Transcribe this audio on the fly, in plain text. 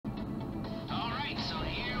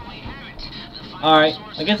Alright,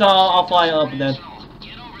 I guess I'll fly up then.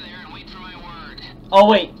 Oh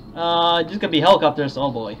wait, just gonna be helicopters.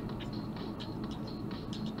 Oh boy.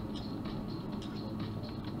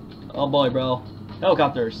 Oh boy, bro.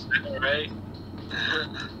 Helicopters. Alright.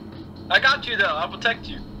 I got you though, I'll protect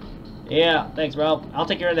you. Yeah, thanks, bro. I'll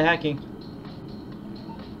take care of the hacking.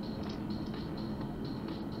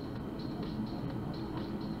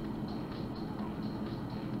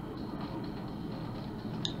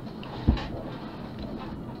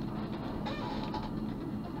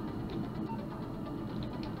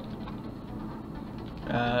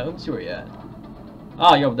 Let me see where you're at.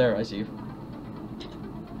 Oh, you're over there, I see you.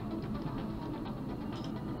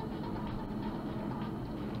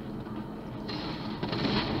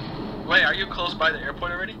 Wait, are you close by the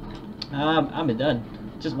airport already? I'm done.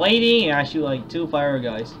 Just waiting, and I shoot like 2 fire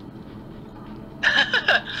guys.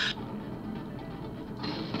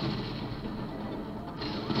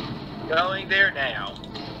 Going there now.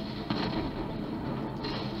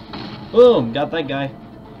 Boom, got that guy.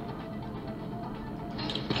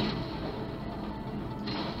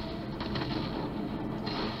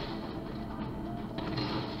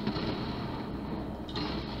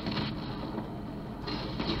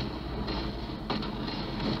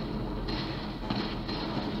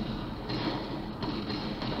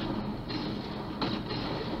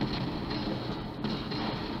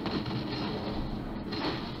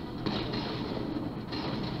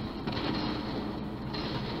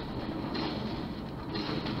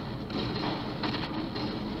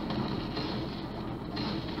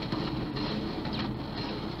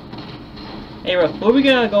 Hey, bro, who are we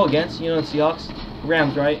gonna go against? You know, Seahawks?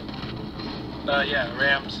 Rams, right? Yeah,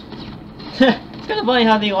 Rams. It's kind of funny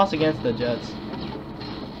how they lost against the Jets.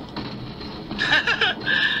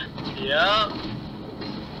 Yeah.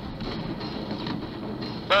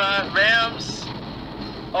 But Rams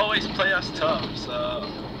always play us tough, so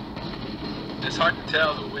it's hard to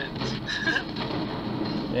tell who wins.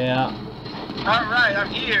 Yeah. Alright,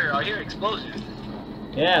 I'm here. I hear explosions.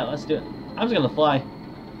 Yeah, let's do it. I'm just gonna fly.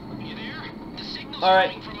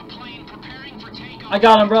 Alright. I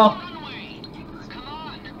got him, bro.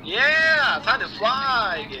 Yeah, time to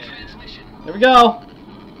fly again. There we go.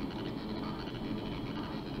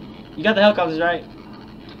 You got the helicopters, right?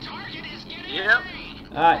 Yep.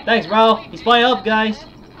 Alright, thanks, bro. He's flying up, guys.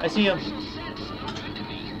 I see him.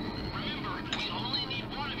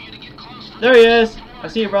 There he is. I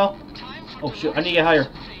see you, bro. Oh, shoot. I need to get higher.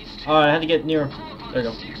 Alright, I had to get nearer. There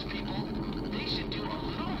you go.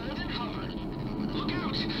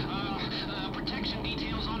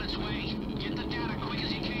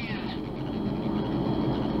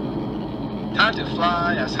 Time to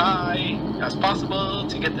fly as high as possible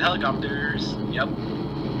to get the helicopters. Yep.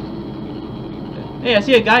 Hey, I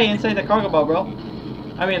see a guy inside the cargo ball, bro.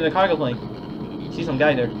 I mean, the cargo plane. See some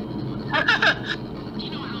guy there.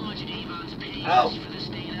 Oh!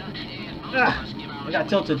 Ah, I got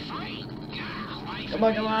tilted. Come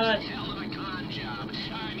on, come on!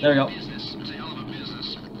 There we go.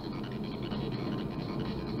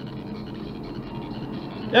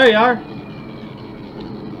 There you are!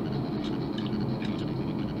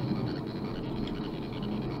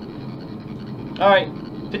 Alright,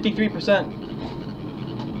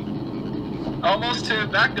 53%. Almost to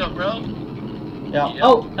backup, bro. Yeah. Yep.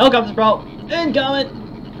 Oh, helicopters, bro. Incoming!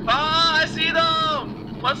 Ah, I see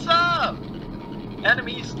them! What's up?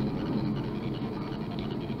 Enemies.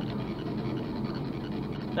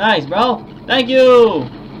 Nice, bro. Thank you!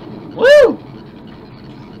 Woo!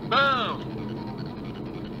 Boom!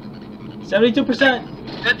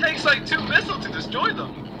 72%. It takes like 2 missiles to destroy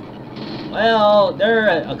them. Well,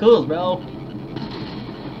 they're Akuls, bro.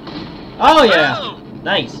 Oh, yeah. Boom!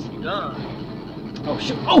 Nice. Done. Oh,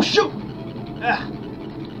 shoot. Oh, shoot! Ah.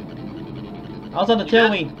 I was on the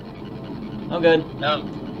tail wing. I'm good. No.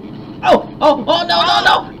 Oh! Oh! Oh, no, no,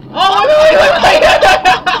 no! Oh, wait, wait, wait, wait!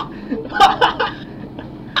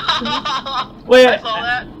 Wait, I saw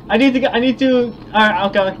that. I need to, alright,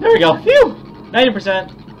 I'm coming. There we go. Phew!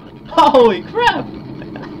 90%. Holy crap!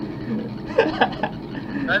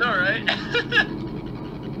 I know, right?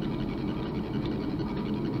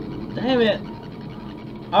 Damn it.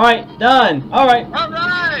 Alright, done. Alright.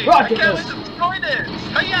 Alright! I Rocket can't this. wait to destroy this!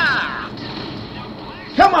 Hiya!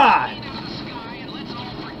 Come on!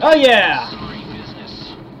 Oh, yeah!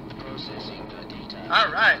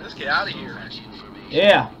 Alright, let's get out of here.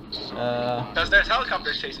 Yeah. Because there's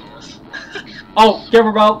helicopters chasing us. Oh,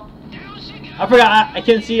 careful, bro. I forgot. I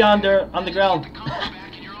can't see on the ground.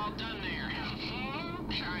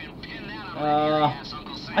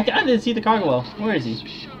 I didn't see the cargo well. Where is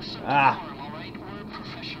he? Ah.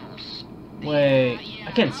 Wait.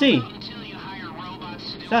 I can't see.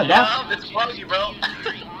 that a dog? Yeah, it's buggy, bro.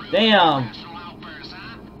 Damn.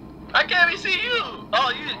 I can't even see you.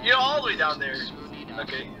 Oh, you're all the way down there.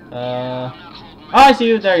 Okay. Oh, I see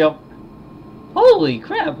you. There you go. Holy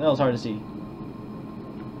crap, that was hard to see.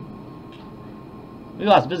 We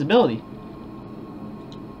lost visibility.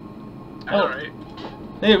 Alright.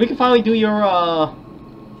 Hey, we can finally do your,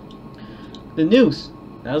 the news.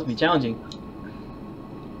 That would be challenging.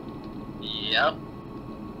 Yep.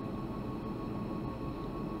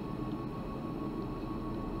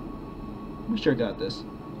 We sure got this.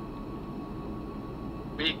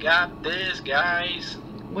 We got this, guys.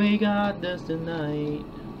 We got this tonight.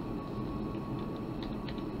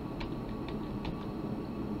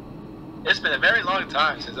 It's been a very long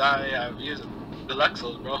time since I have used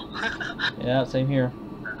Deluxo, bro. Yeah, same here.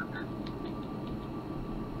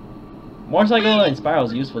 Motorcycle and spiral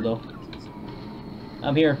is useful though.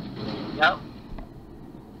 I'm here. Yep.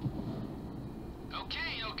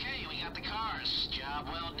 Okay, we got the cars. Job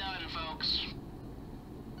well done, folks.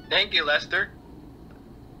 Thank you, Lester.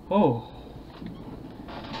 Oh.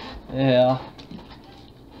 Yeah.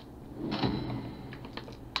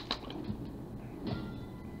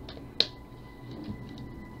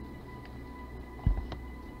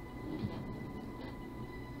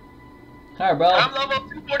 Alright, bro. I'm level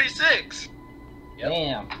 246. Yep.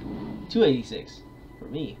 Damn. 286 for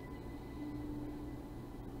me.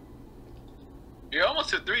 You're almost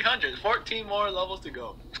to 300. 14 more levels to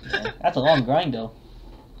go. Yeah, that's a long grind though.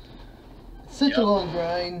 Such a Yep. long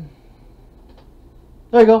grind.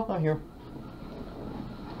 There you go. I'm here.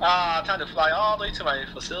 Time to fly all the way to my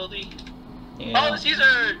facility. Yeah. Oh, let's use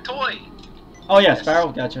our toy. Oh yeah,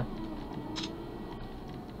 Sparrow. Gotcha.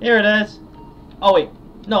 Here it is. Oh wait.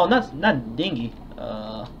 No, not dinghy.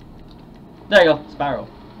 There you go. Sparrow.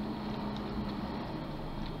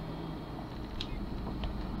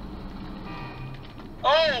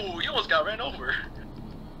 Oh, you almost got ran over.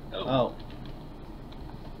 Oh.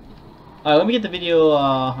 Alright, let me get the video.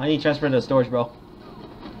 I need to transfer to the storage, bro.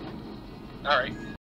 Alright.